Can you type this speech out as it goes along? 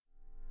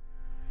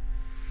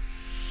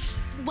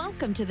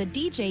Welcome to the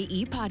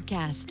DJE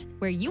Podcast,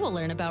 where you will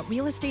learn about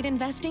real estate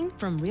investing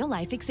from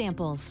real-life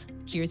examples.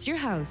 Here's your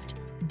host,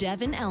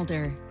 Devin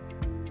Elder.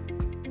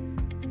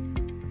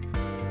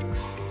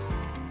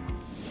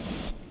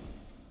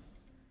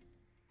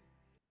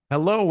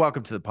 Hello,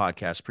 welcome to the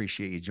podcast.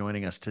 Appreciate you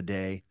joining us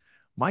today.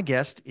 My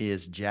guest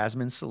is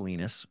Jazmin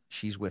Salinas.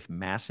 She's with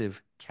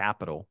Massive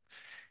Capital,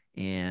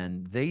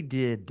 and they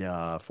did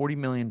 $40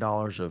 million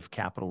of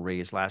capital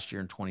raised last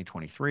year in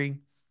 2023,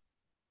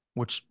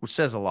 which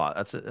says a lot.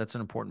 That's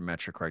an important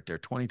metric right there.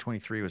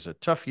 2023 was a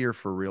tough year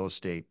for real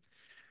estate,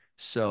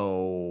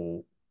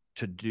 so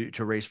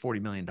to raise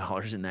 $40 million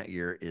in that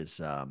year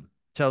is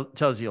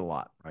tells you a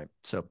lot, right?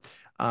 So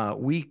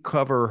we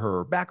cover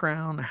her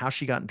background, how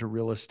she got into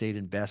real estate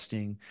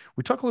investing.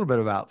 We talk a little bit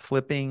about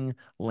flipping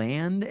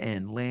land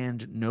and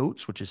land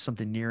notes, which is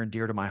something near and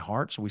dear to my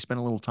heart. So we spent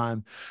a little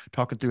time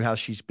talking through how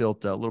she's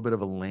built a little bit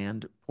of a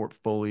land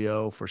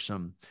portfolio for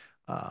some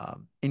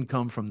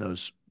income from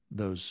those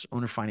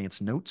owner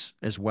finance notes,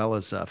 as well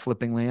as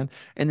flipping land.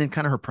 And then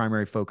kind of her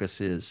primary focus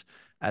is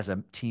as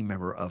a team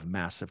member of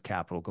Massive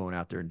Capital, going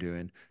out there and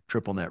doing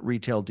triple net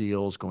retail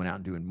deals, going out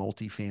and doing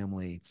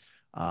multifamily,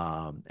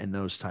 and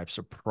those types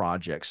of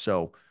projects.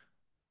 So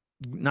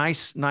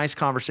nice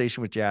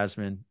conversation with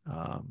Jazmin.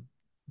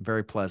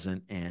 Very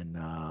pleasant,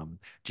 and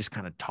just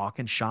kind of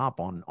talking shop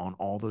on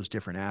all those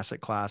different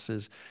asset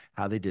classes,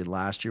 how they did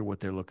last year,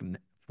 what they're looking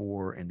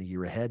for in the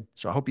year ahead.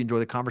 So I hope you enjoy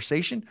the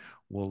conversation.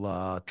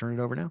 We'll turn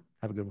it over now.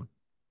 Have a good one.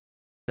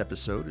 This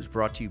episode is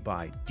brought to you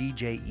by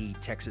DJE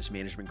Texas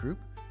Management Group,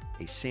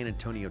 a San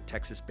Antonio,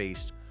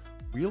 Texas-based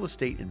real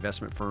estate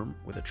investment firm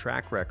with a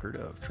track record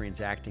of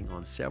transacting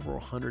on several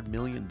 $100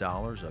 million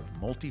of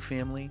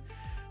multifamily,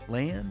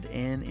 land,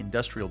 and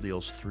industrial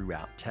deals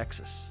throughout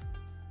Texas.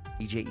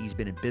 DJE's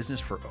been in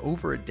business for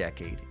over a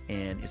decade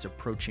and is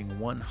approaching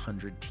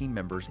 100 team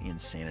members in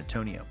San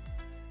Antonio.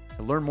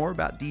 To learn more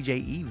about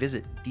DJE,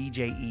 visit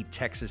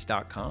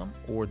djetexas.com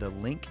or the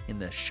link in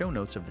the show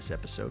notes of this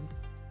episode.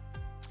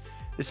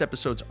 This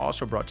episode is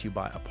also brought to you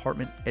by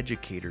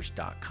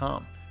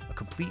apartmenteducators.com, a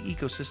complete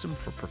ecosystem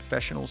for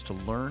professionals to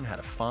learn how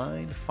to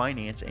find,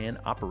 finance, and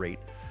operate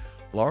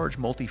large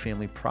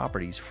multifamily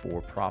properties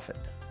for profit.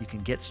 You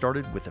can get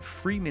started with a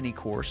free mini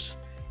course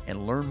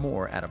and learn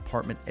more at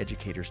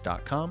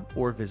apartmenteducators.com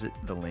or visit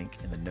the link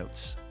in the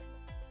notes.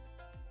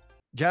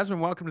 Jazmin,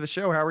 welcome to the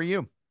show. How are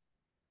you?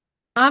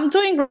 I'm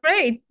doing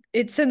great.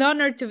 It's an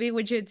honor to be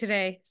with you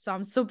today. So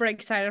I'm super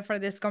excited for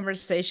this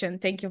conversation.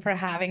 Thank you for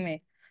having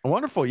me.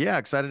 Wonderful. Yeah,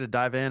 excited to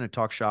dive in and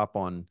talk shop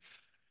on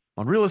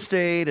real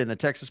estate and the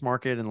Texas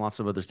market and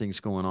lots of other things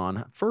going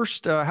on.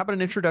 First, how about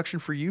an introduction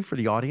for you, for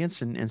the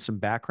audience, and some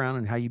background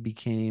and how you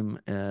became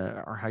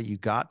or how you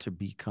got to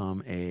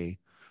become a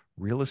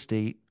real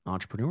estate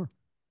entrepreneur?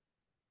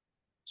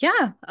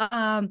 Yeah.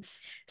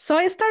 So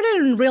I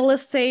started in real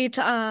estate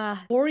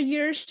 4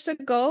 years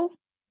ago.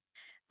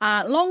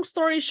 Long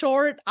story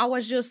short, I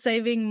was just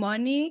saving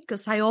money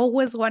because I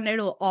always wanted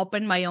to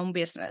open my own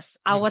business.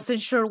 I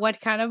wasn't sure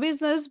what kind of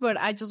business, but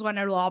I just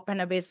wanted to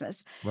open a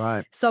business.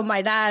 Right. So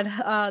my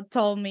dad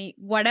told me,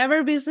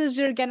 whatever business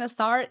you're going to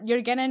start,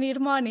 you're going to need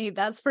money.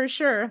 That's for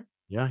sure.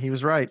 Yeah, he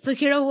was right. So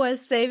here I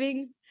was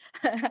saving.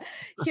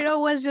 Here I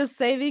was just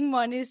saving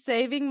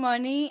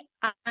money.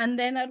 And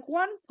then at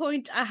one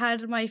point I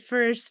had my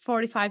first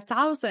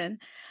 45,000.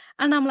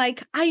 And I'm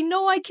like, I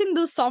know I can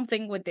do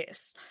something with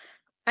this.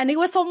 And it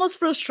was almost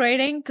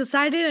frustrating because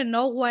I didn't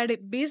know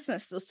what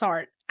business to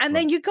start. And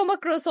then you come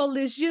across all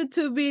these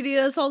YouTube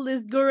videos, all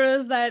these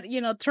gurus that,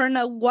 turn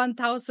a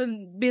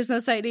 1,000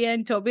 business idea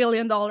into $1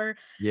 billion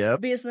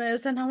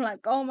business. And I'm like,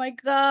 oh my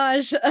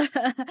gosh.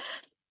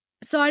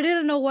 So I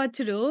didn't know what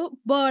to do.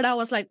 But I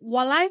was like,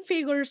 while I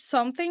figure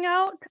something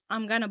out,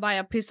 I'm going to buy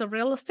a piece of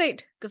real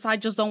estate because I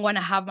just don't want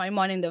to have my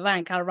money in the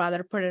bank. I'd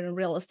rather put it in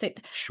real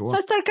estate. Sure. So I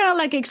started kind of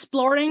like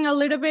exploring a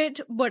little bit,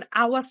 but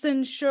I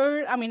wasn't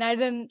sure. I mean, I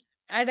didn't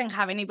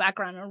have any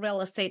background in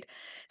real estate.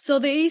 So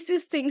the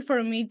easiest thing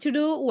for me to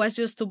do was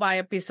just to buy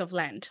a piece of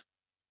land.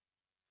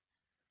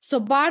 So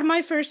bought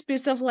my first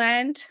piece of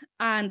land,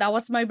 and that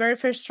was my very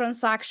first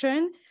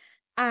transaction.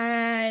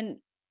 And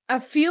a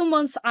few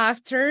months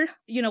after,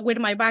 with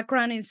my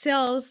background in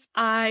sales,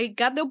 I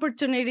got the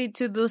opportunity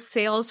to do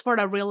sales for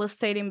a real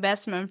estate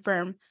investment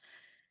firm.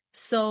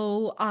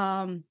 So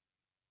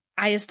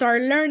I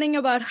started learning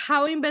about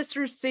how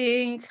investors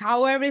think,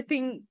 how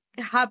everything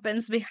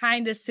happens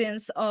behind the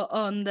scenes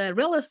on the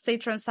real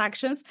estate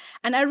transactions.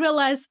 And I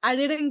realized I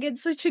didn't get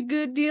such a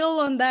good deal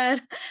on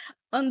that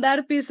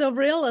piece of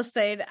real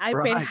estate. I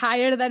paid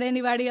higher than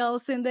anybody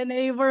else in the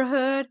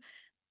neighborhood.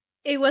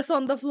 It was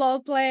on the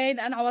floodplain,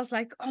 and I was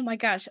like, oh my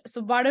gosh.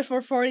 So bought it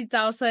for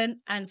 $40,000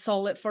 and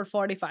sold it for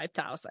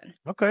 $45,000.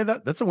 Okay,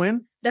 that's a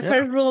win.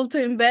 First rule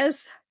to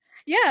invest.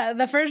 Yeah,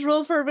 the first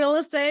rule for real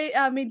estate,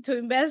 to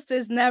invest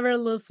is never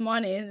lose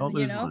money. Don't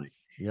lose money.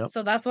 Yep.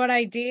 So that's what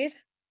I did.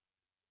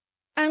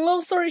 And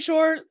long story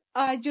short,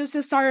 I just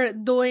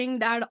started doing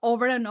that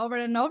over and over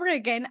and over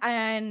again.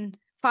 And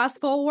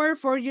fast forward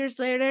 4 years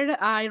later,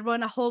 I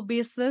run a whole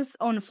business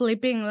on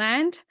flipping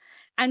land.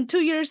 And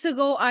 2 years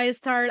ago, I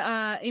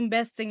started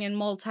investing in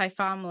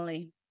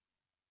multifamily.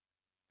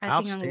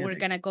 I think we're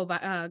going to go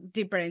back,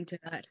 deeper into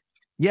that.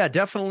 Yeah,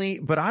 definitely.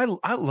 But I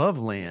love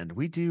land.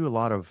 We do a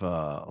lot of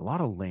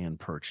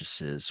land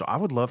purchases. So I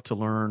would love to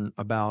learn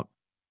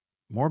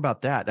more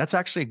about that. That's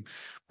actually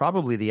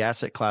probably the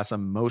asset class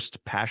I'm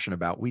most passionate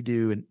about. We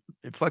do in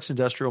flex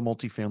industrial,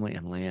 multifamily,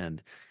 and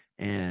land,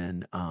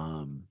 and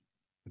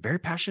very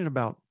passionate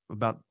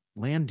about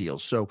land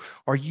deals. So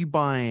are you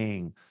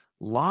buying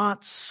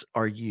lots?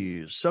 Are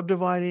you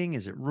subdividing?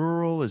 Is it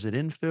rural? Is it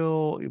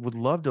infill? Would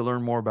love to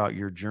learn more about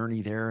your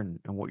journey there and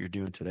what you're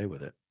doing today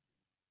with it.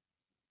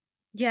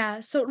 Yeah.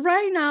 So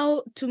right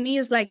now, to me,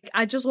 it's like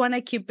I just want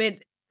to keep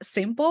it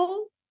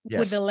simple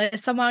with the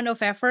less amount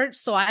of effort,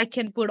 so I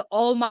can put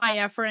all my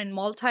effort in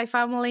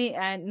multifamily.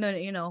 And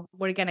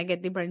we're gonna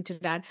get deeper into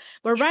that.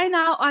 But right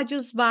now, I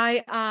just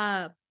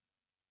buy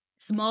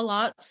small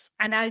lots,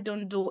 and I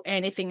don't do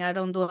anything. I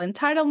don't do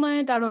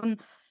entitlement. I don't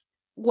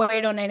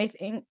wait on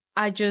anything.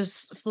 I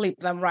just flip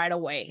them right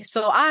away.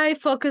 So I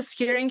focus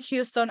here in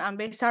Houston. I'm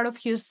based out of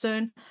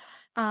Houston.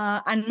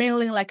 And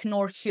mainly like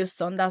North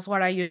Houston. That's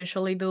what I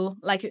usually do.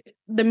 Like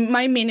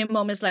my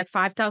minimum is like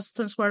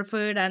 5,000 square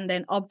foot and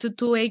then up to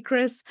 2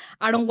 acres.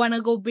 I don't want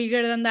to go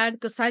bigger than that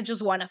because I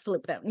just want to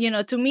flip them.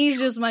 To me, it's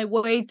just my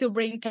way to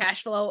bring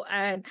cash flow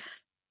and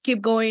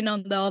keep going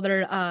on the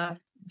other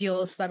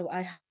deals that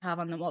I have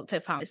on the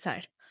multifamily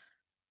side.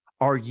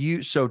 Are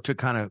you, so to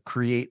kind of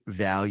create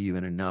value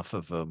and enough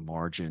of a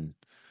margin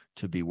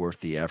to be worth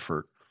the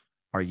effort,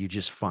 are you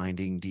just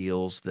finding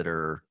deals that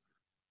are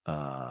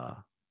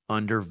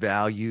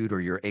undervalued,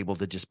 or you're able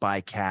to just buy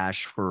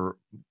cash for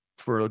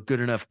a good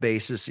enough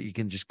basis that you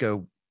can just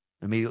go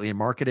immediately and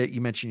market it?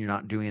 You mentioned you're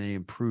not doing any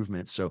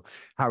improvements. So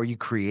how are you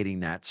creating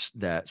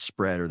that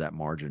spread or that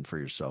margin for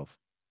yourself?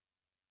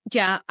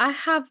 Yeah,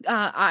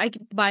 I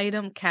buy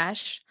them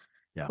cash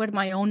with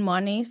my own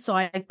money. So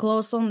I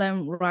close on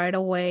them right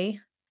away.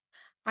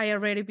 I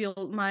already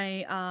built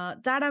my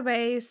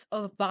database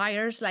of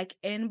buyers, like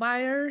end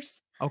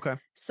buyers. Okay.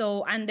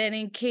 So, and then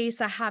in case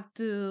I have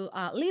to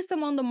list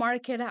them on the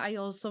market, I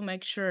also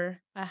make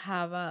sure I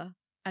have a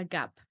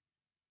gap.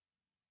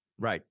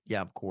 Right.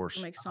 Yeah, of course.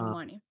 To make some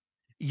money.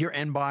 Your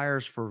end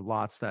buyers for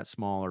lots that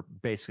small are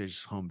basically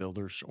just home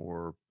builders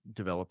or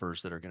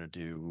developers that are going to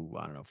do,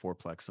 I don't know,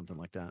 fourplex, something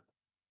like that.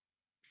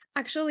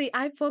 Actually,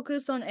 I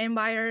focus on end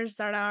buyers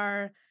that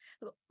are,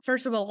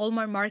 first of all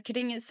my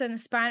marketing is in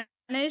Spanish.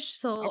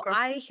 So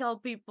I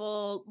help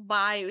people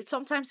buy.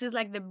 Sometimes it's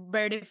like the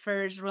very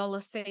first real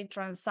estate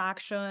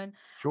transaction.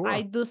 Sure.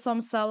 I do some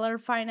seller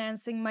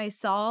financing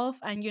myself.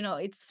 And,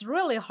 it's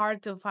really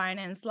hard to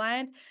finance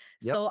land.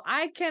 Yep. So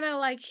I kind of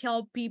like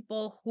help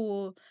people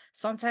who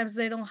sometimes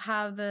they don't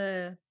have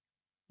the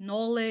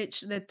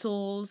knowledge, the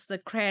tools, the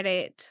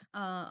credit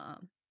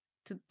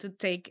to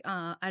take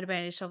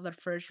advantage of their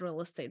first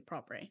real estate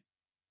property.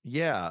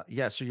 Yeah.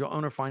 Yeah. So you'll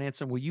owner finance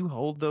them. Will you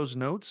hold those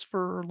notes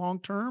for long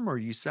term, or are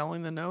you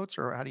selling the notes,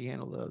 or how do you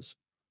handle those?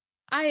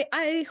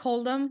 I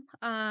hold them.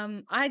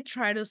 I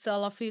try to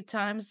sell a few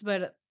times,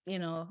 but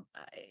it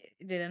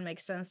didn't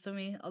make sense to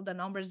me. All the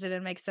numbers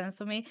didn't make sense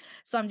to me.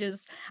 So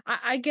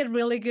I get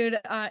really good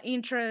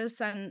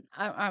interest, and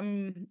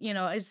I'm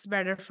it's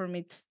better for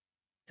me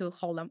to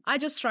hold them. I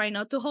just try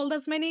not to hold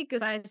as many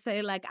because I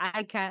say like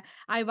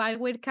I buy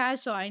with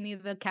cash, so I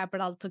need the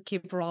capital to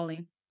keep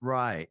rolling.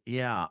 Right.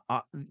 Yeah.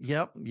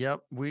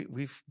 Yep.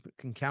 We've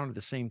encountered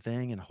the same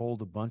thing and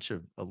hold a bunch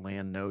of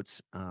land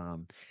notes.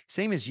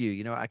 Same as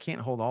you. I can't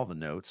hold all the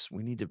notes.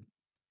 We need to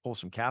pull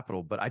some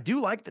capital, but I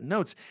do like the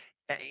notes.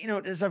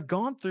 As I've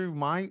gone through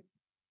my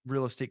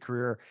real estate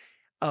career,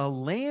 a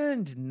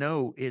land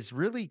note is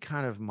really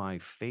kind of my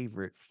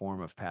favorite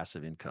form of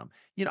passive income.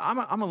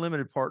 I'm a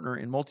limited partner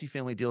in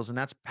multifamily deals, and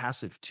that's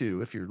passive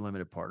too. If you're a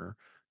limited partner,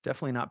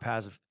 definitely not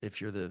passive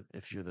if you're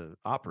the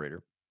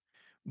operator.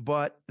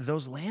 But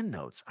those land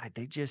notes,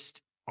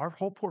 our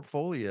whole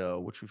portfolio,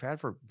 which we've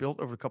had built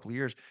over a couple of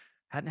years,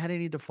 hadn't had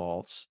any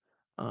defaults.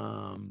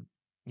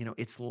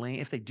 It's land.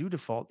 If they do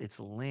default, it's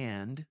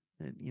land.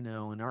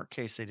 In our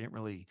case, you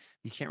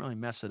can't really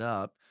mess it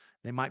up.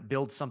 They might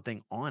build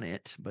something on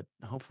it, but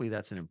hopefully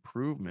that's an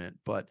improvement.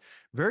 But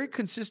very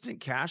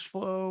consistent cash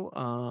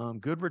flow,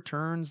 good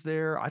returns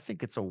there. I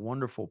think it's a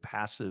wonderful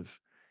passive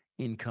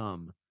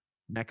income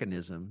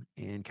mechanism,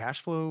 and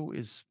cash flow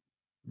is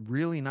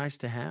really nice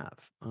to have.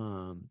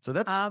 So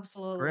that's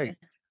absolutely great.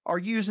 Are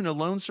you using a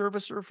loan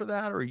servicer for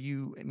that, or are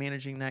you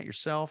managing that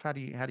yourself? How do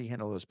you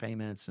handle those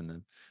payments and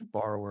the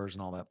borrowers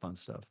and all that fun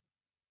stuff?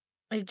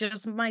 It's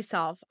just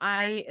myself.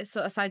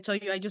 So as I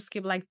told you, I just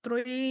keep like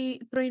three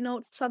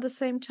notes at the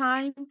same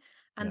time,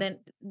 and then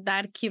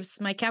that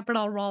keeps my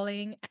capital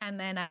rolling, and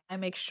then I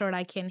make sure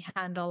I can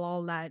handle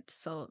all that.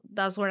 So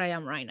that's where I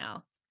am right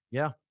now.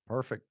 Yeah,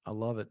 perfect. I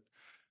love it.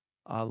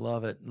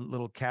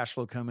 Little cash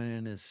flow coming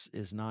in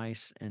is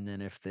nice. And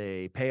then if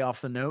they pay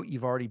off the note,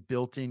 you've already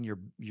built in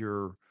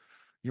your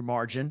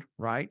margin,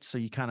 right? So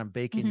you kind of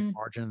bake in your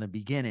margin in the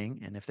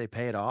beginning, and if they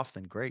pay it off,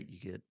 then great,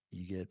 you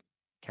get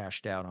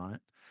cashed out on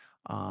it.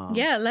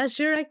 Yeah, last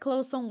year I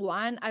closed on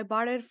one. I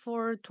bought it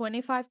for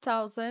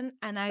 25,000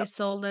 and I Yep.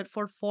 sold it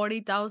for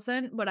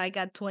 40,000, but I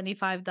got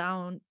 25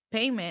 down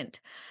payment.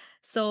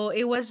 So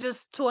it was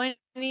just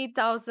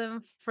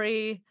 20,000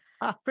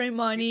 Ah, free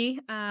money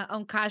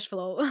on cash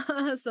flow.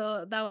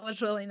 So that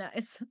was really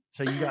nice.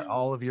 so you got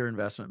all of your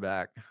investment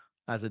back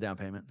as a down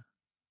payment,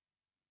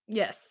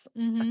 Yes.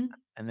 Hmm.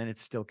 and then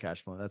it's still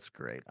cash flow. That's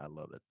great. I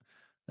love it.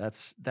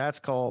 That's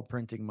called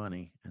printing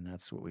money, and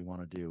that's what we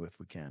want to do if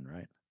we can,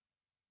 right?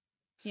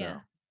 So,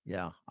 Yeah.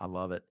 yeah, I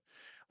love it.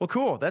 Well,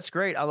 cool. That's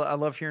great. I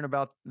love hearing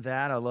about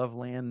that. I love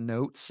land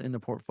notes in the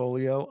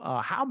portfolio.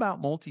 How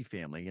about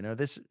multifamily?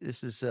 This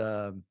is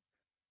a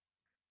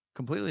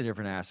completely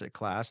different asset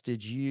class.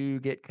 Did you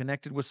get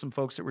connected with some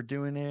folks that were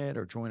doing it,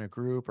 or join a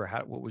group, or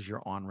what was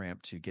your on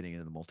ramp to getting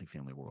into the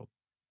multifamily world?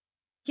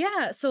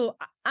 Yeah, so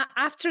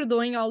after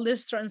doing all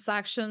these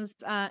transactions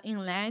in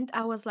land,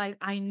 I was like,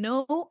 I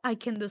know I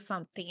can do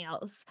something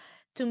else.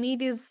 To me,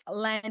 these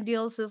land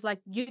deals is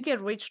like you get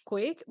rich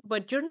quick,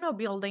 but you're not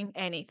building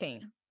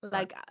anything. Right.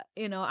 Like,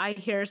 I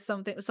hear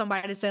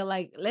somebody say,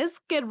 like, let's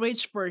get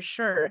rich for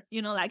sure,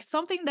 like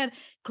something that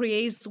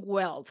creates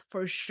wealth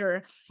for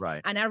sure.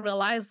 Right. And I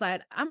realized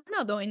that I'm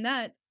not doing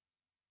that.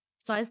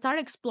 So I started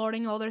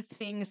exploring other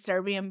things,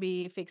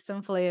 Airbnb, fix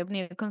and flip,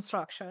 new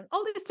construction,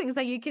 all these things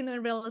that you can do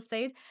in real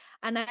estate.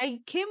 And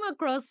I came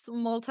across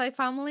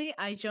multifamily.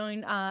 I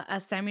joined a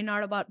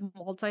seminar about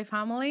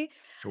multifamily.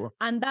 Sure.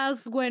 And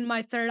that's when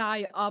my third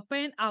eye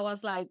opened. I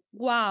was like,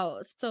 wow.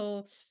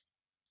 So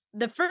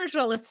the first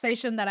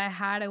realization that I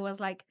had, it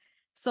was like,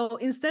 so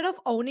instead of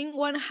owning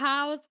one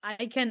house,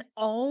 I can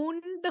own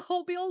the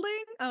whole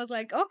building. I was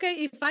like, okay,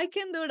 if I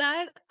can do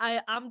that,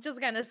 I'm just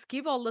gonna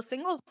skip all the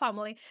single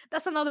family.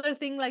 That's another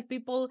thing. Like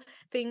people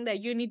think that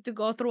you need to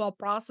go through a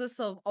process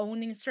of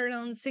owning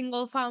certain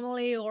single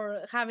family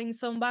or having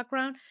some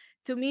background.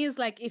 To me, it's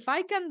like if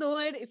I can do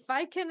it, if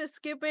I can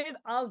skip it,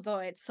 I'll do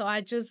it. So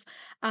I just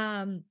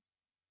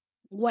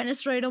went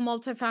straight to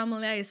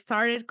multifamily. I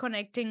started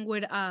connecting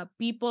with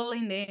people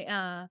in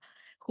the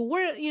who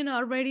were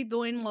already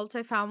doing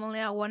multifamily.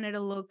 I wanted to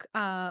look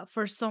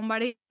for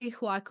somebody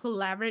who I could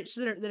leverage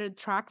their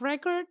track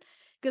record,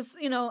 because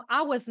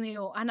I was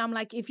new and I'm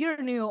like, if you're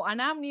new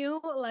and I'm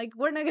new, like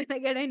we're not gonna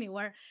get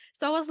anywhere.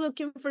 So I was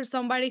looking for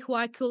somebody who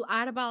I could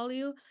add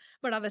value,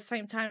 but at the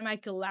same time I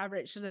could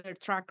leverage their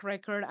track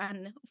record,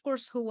 and of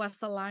course who was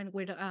aligned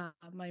with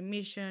my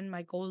mission,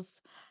 my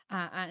goals,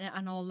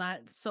 and all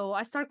that. So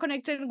I started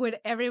connecting with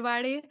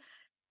everybody,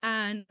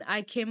 and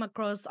I came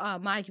across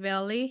Mike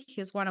Bailey.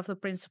 He's one of the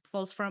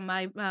principals from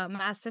my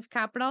massive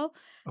capital,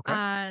 Okay.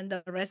 and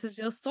the rest is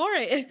just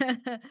story.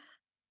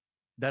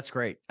 That's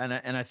great. And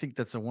I think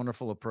that's a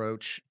wonderful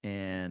approach.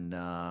 And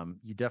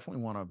you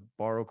definitely want to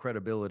borrow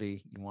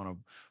credibility. You want to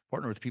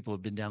partner with people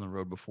who've been down the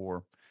road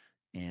before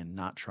and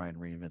not try and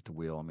reinvent the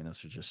wheel. I mean,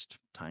 those are just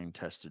time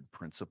tested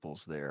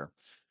principles there.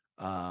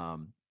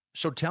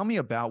 So tell me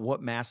about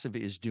what Massive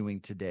is doing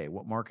today.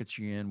 What markets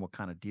are you in? What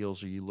kind of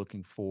deals are you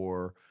looking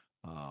for?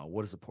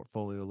 What does the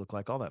portfolio look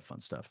like? All that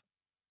fun stuff.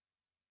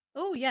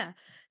 Oh, yeah.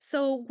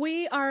 So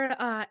we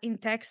are in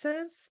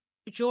Texas,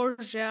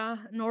 Georgia,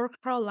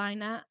 North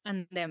Carolina,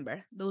 and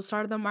Denver. Those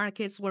are the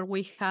markets where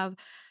we have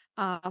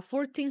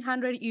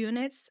 1,400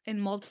 units in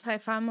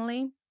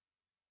multifamily.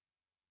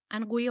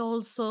 And we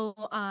also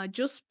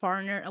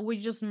we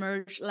just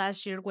merged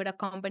last year with a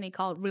company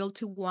called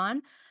Realty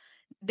One.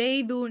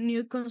 They do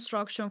new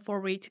construction for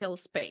retail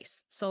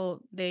space.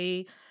 So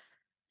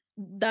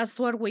that's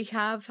what we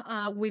have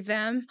with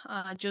them,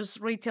 just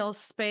retail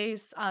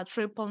space,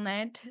 triple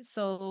net.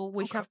 So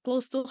we Okay. have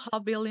close to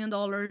 $500 million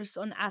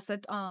on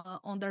asset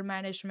under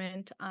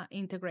management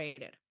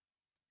integrated.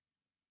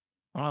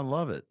 I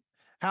love it.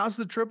 How's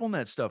the triple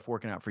net stuff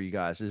working out for you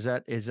guys? Is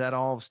that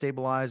all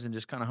stabilized and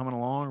just kind of humming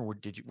along, or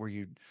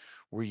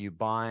were you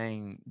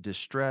buying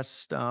distressed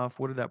stuff?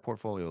 What did that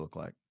portfolio look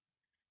like?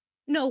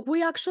 No,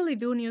 we actually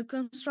do new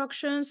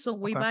construction. So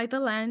we Okay. buy the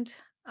land,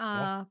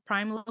 Yeah.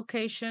 prime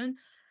location,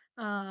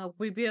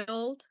 we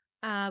build,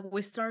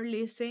 we start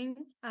leasing,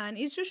 and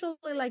it's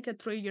usually like a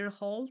 3-year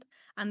hold,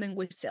 and then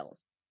we sell.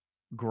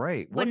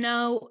 Great. But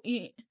now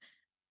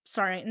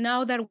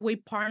that we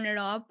partnered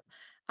up,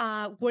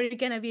 we're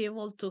gonna be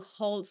able to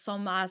hold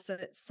some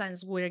assets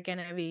since we're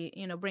gonna be,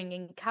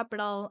 bringing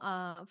capital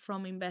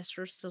from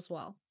investors as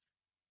well.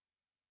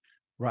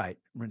 Right.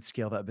 We're gonna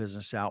scale that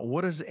business out.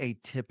 What does a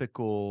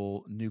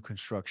typical new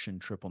construction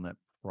triple net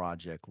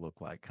project look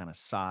like? Kind of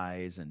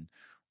size, and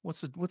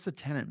what's the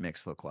tenant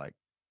mix look like?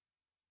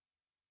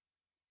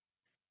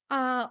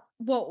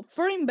 Well,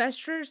 for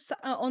investors,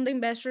 on the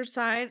investor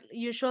side,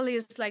 usually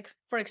it's like,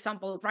 for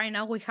example, right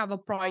now we have a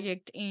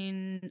project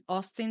in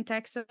Austin,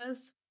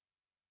 Texas.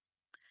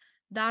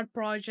 That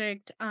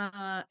project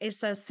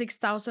is a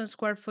 6,000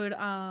 square foot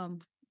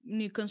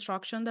new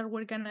construction that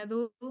we're gonna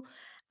do.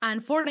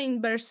 And for the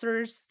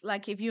investors,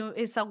 like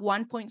it's a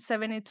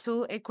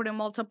 1.72 equity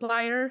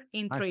multiplier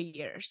in Nice. 3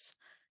 years.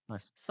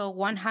 Nice. So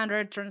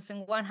 100 turns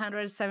in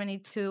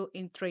 172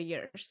 in 3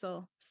 years.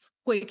 So it's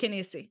quick and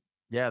easy.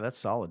 Yeah, that's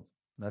solid.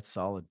 That's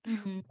solid.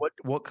 Mm-hmm.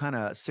 What kind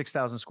of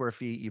 6,000 square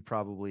feet? You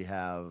probably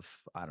have,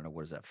 I don't know,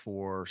 what is that?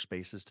 4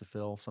 spaces to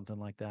fill, something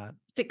like that.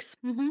 6.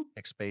 Mm-hmm.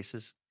 6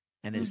 spaces.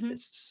 And Mm-hmm.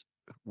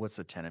 what's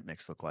the tenant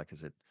mix look like?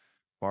 Is it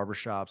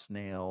barbershops,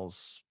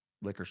 nails,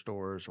 liquor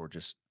stores, or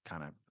just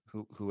kind of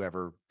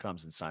whoever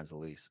comes and signs the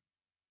lease?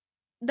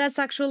 That's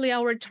actually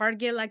our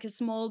target, like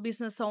small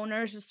business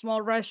owners,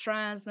 small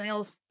restaurants,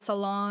 nail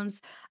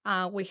salons.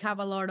 We have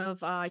a lot of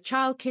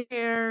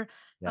childcare,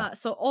 Yeah.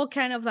 so all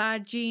kind of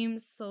that,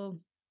 gyms. So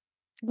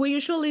we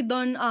usually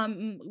don't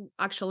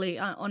actually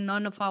on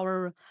none of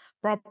our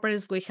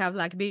properties we have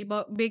like big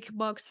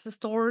box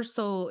stores.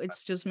 So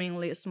it's just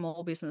mainly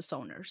small business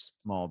owners.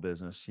 Small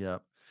business.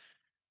 Yep.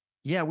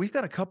 Yeah, we've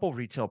got a couple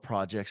retail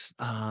projects,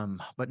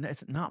 but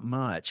it's not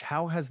much.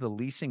 How has the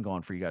leasing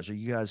gone for you guys? Are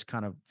you guys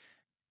kind of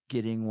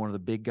getting one of the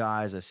big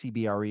guys, a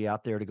CBRE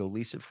out there to go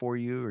lease it for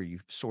you? Or are you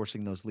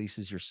sourcing those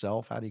leases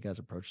yourself? How do you guys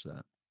approach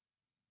that?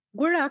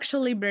 We're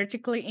actually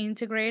vertically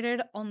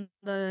integrated on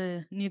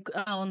the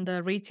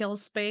retail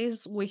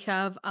space. We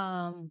have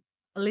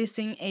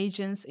leasing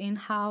agents in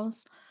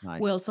house. We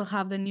Nice. also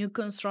have the new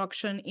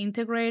construction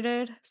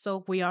integrated,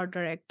 so we are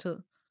direct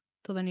to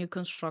the new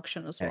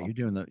construction as Yeah, well.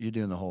 you're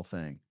doing the whole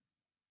thing.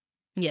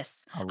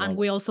 Yes, I love and it.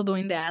 we also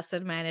doing the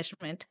asset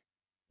management,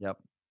 Yep.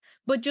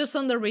 but just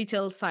on the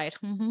retail side.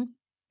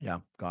 Yeah,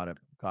 got it.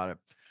 Got it.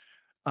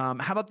 How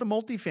about the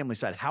multifamily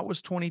side? How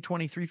was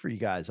 2023 for you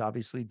guys?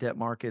 Obviously, debt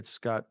markets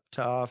got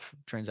tough,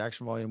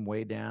 transaction volume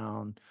way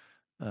down,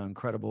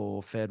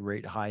 incredible Fed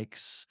rate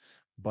hikes.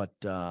 But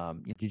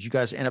did you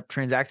guys end up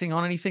transacting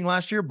on anything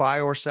last year, buy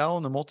or sell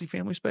in the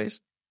multifamily space?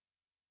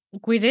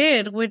 We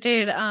did.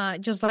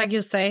 Just like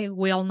you say,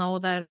 we all know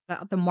that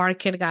the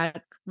market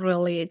got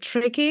really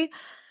tricky.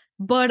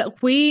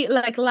 But we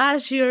like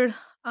last year,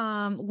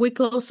 we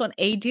closed on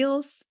 8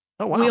 deals.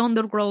 Oh, We wow.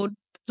 underwrote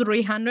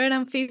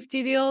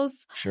 350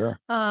 deals. Sure.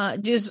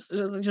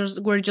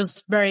 We're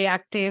just very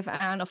active,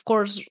 and of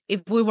course,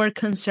 if we were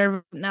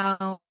conservative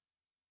now,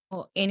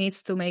 it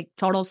needs to make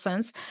total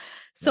sense.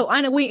 So,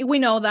 and we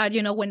know that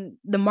when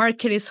the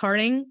market is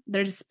hurting,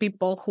 there's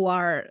people who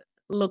are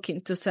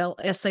looking to sell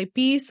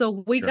SIP.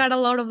 So we Sure. got a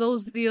lot of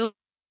those deals.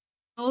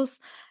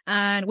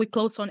 And we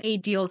closed on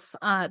 8 deals.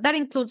 That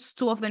includes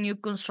 2 of the new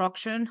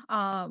construction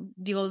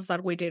deals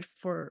that we did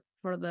for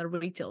the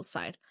retail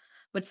side,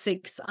 but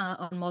 6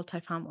 on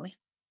multifamily.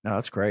 No,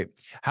 that's great.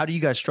 How do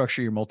you guys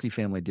structure your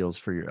multifamily deals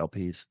for your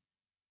LPs?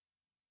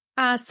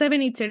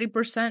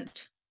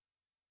 70-30%.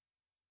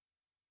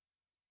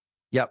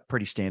 Yep,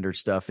 pretty standard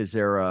stuff. Is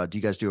there do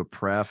you guys do a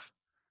pref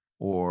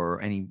or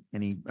any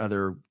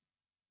other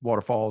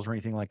waterfalls or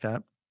anything like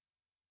that?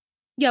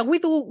 Yeah, we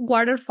do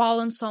waterfall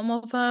on some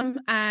of them,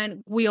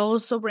 and we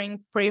also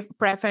bring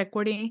pref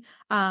equity.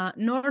 Not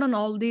on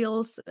all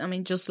deals. I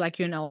mean, just like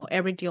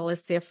every deal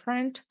is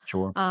different.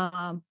 Sure.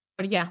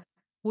 But yeah,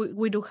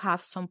 we do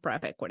have some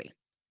pref equity.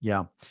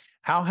 Yeah.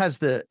 How have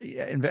the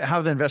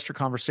investor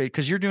conversation,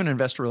 because you're doing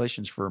investor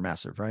relations for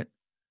Massive, right?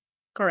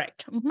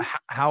 Correct. Mm-hmm.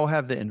 How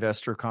have the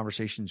investor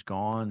conversations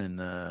gone in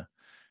the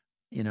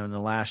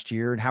last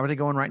year, and how are they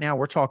going right now?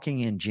 We're talking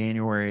in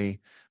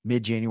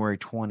mid-January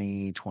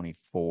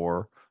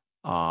 2024.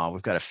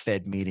 We've got a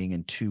Fed meeting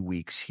in 2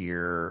 weeks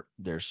here.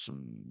 There's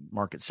some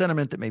market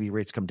sentiment that maybe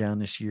rates come down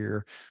this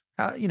year.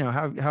 How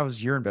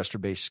has your investor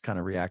base kind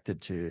of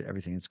reacted to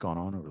everything that's gone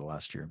on over the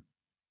last year?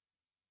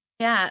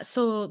 Yeah,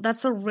 so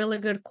that's a really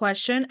good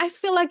question. I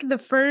feel like the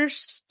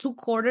first 2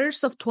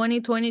 quarters of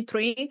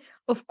 2023,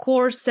 of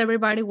course,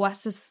 everybody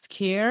was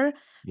scared.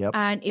 Yep.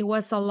 And it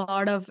was a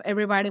lot of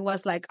everybody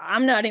was like,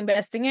 I'm not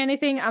investing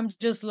anything. I'm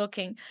just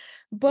looking.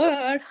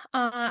 But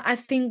I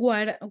think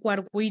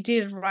what we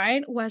did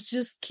right was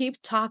just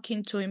keep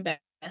talking to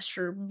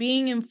investors,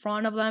 being in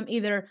front of them.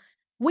 Either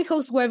we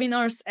host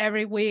webinars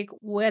every week.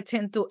 We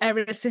attend to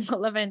every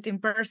single event in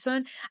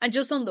person and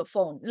just on the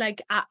phone.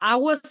 Like I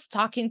was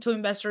talking to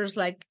investors,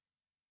 like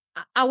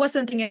I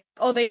wasn't thinking,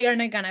 oh, they are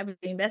not gonna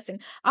be investing.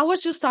 I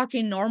was just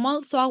talking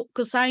normal. So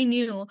because I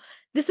knew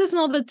this is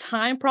not the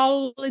time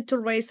probably to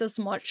raise as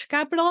much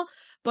capital,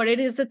 but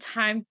it is the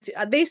time.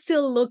 They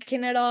still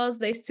looking at us.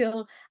 They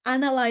still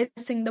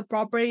analyzing the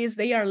properties.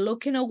 They are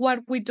looking at what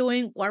we're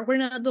doing, what we're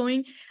not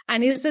doing.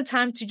 And it's the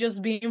time to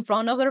just be in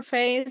front of their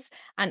face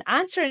and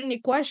answer any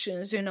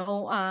questions,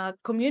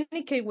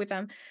 communicate with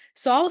them.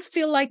 So I always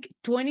feel like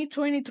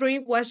 2023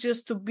 was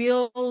just to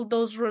build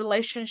those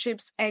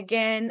relationships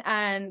again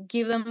and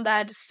give them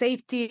that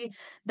safety,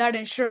 that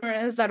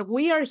insurance that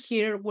we are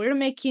here, we're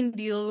making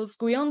deals,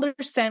 we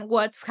understand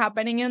what's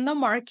happening in the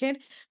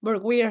market,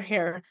 but we are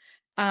here.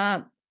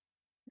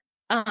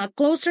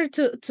 Closer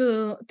to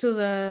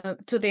the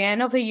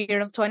end of the year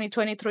of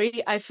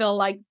 2023, I feel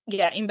like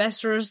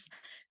investors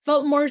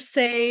felt more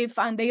safe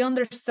and they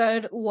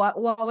understood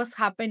what was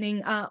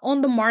happening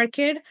on the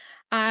market.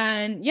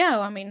 And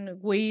I mean,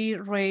 we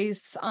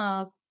raised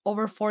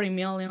over 40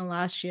 million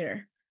last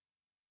year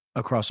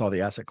Across all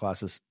the asset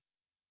classes.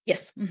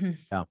 Yes. Mm-hmm.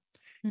 Yeah.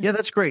 Yeah,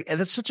 that's great. And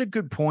that's such a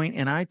good point.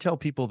 And I tell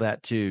people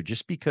that too,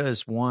 just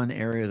because one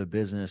area of the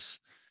business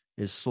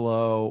is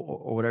slow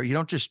or whatever, you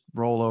don't just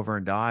roll over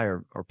and die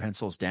or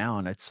pencils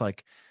down. It's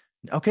like,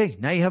 okay,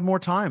 now you have more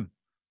time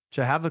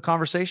to have the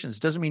conversations.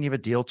 Doesn't mean you have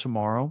a deal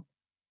tomorrow,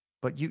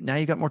 but now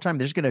you got more time.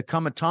 There's going to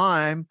come a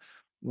time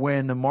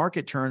when the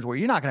market turns where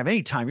you're not going to have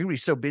any time. You're going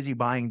to be so busy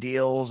buying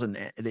deals, and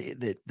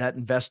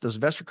those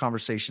investor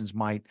conversations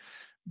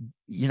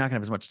you're not going to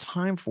have as much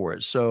time for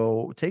it.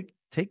 So take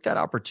that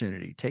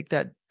opportunity, take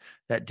that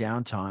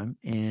downtime,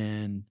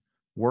 and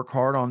work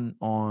hard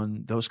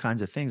on those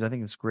kinds of things. I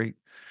think it's great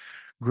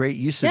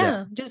use of that.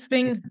 Yeah, just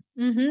being.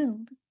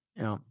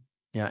 Yeah.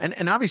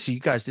 And obviously you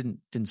guys didn't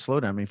slow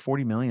down. I mean,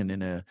 40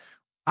 million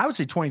I would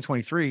say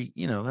 2023,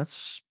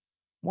 that's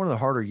one of the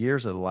harder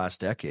years of the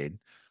last decade.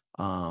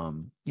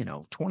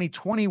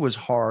 2020 was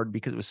hard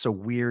because it was so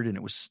weird and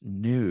it was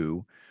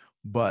new,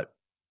 but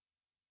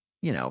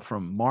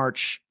from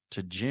March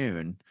to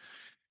June, it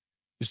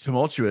was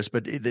tumultuous,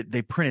 but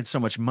they printed so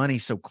much money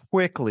so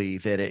quickly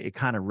that it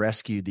kind of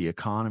rescued the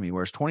economy.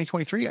 Whereas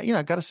 2023,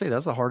 I got to say,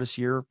 that's the hardest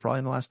year probably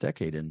in the last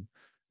decade in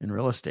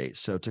real estate.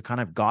 So to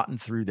kind of gotten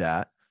through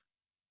that,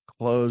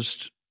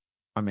 closed,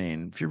 I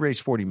mean, if you raise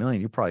 40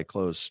 million, you probably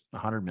close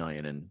 100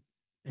 million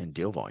in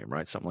deal volume,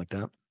 right? Something like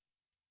that.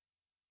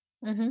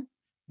 Mm-hmm.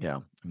 Yeah.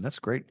 And that's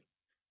great.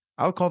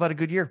 I would call that a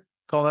good year.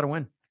 Call that a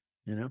win.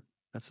 Yeah,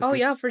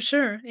 for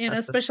sure.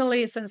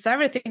 Especially since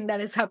everything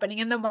that is happening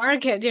in the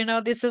market,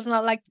 this is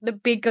not like the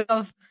peak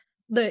of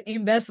the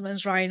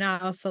investments right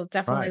now. So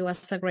definitely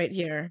was a great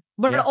year.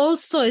 But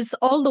also it's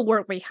all the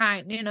work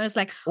behind, it's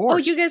like,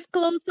 you guys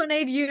closed on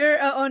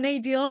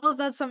 8 deals.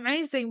 That's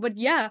amazing. But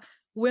yeah,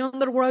 we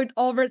underwrote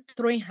over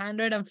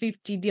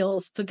 350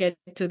 deals to get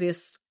to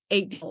these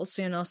 8 deals,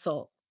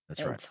 so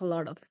it's a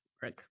lot of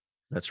work.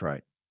 That's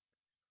right.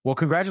 Well,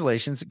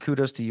 congratulations.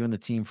 Kudos to you and the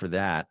team for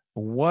that.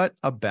 What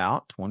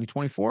about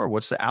 2024?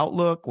 What's the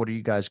outlook? What are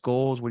you guys'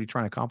 goals? What are you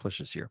trying to accomplish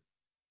this year?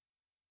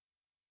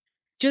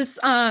 Just,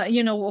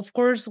 of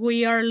course,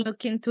 we are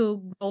looking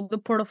to grow the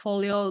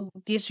portfolio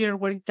this year.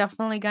 We're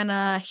definitely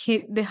gonna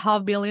hit the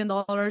 $500 million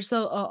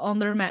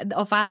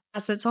of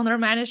assets under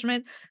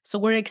management. So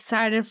we're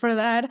excited for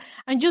that,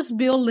 and just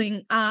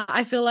building.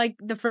 I feel like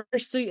the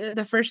first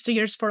 2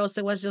 years for us,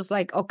 it was just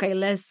like, okay,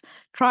 let's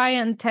try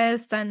and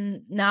test,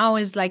 and now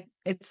is like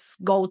it's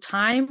go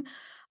time.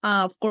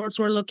 Of course,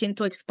 we're looking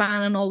to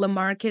expand on all the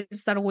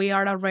markets that we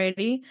are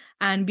already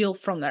and build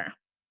from there.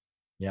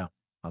 Yeah,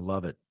 I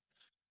love it.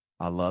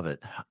 Well,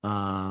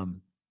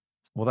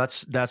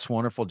 that's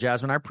wonderful,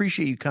 Jazmin. I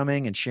appreciate you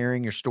coming and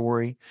sharing your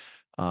story.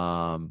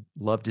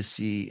 Love to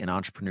see an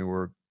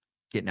entrepreneur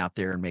getting out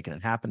there and making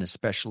it happen,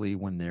 especially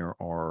when there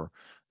are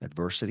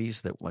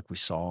adversities that like we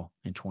saw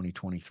in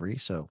 2023.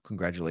 So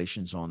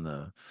congratulations on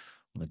the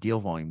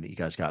deal volume that you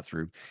guys got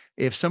through.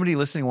 If somebody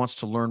listening wants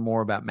to learn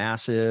more about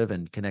Massive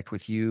and connect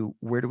with you,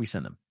 where do we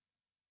send them?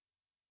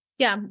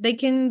 Yeah, they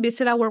can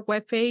visit our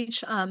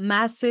webpage,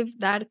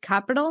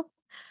 massive.capital.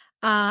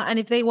 And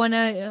if they want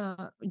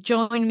to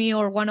join me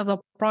or one of the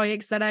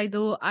projects that I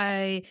do,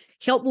 I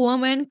help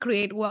women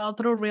create wealth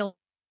through real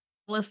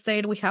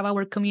estate. We have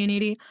our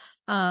community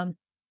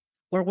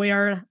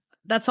where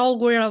that's all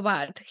we're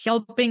about,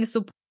 helping,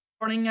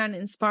 supporting, and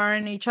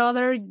inspiring each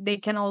other. They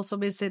can also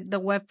visit the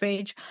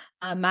webpage,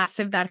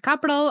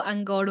 massive.capital,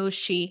 and go to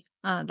She.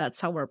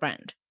 That's our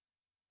brand.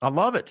 I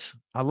love it.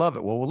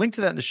 Well, we'll link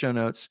to that in the show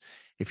notes.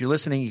 If you're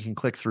listening, you can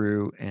click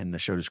through in the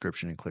show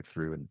description and click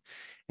through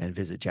and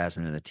visit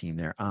Jazmin and the team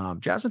there.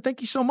 Jazmin,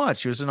 thank you so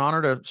much. It was an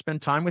honor to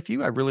spend time with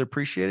you. I really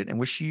appreciate it and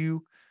wish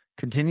you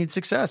continued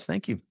success.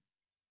 Thank you.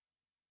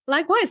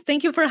 Likewise.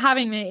 Thank you for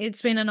having me.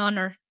 It's been an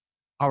honor.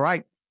 All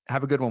right.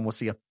 Have a good one. We'll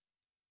see you.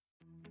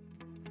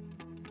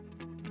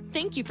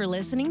 Thank you for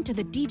listening to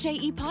the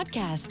DJE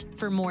Podcast.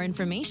 For more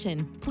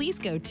information, please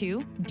go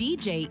to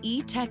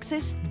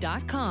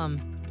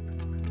djetexas.com.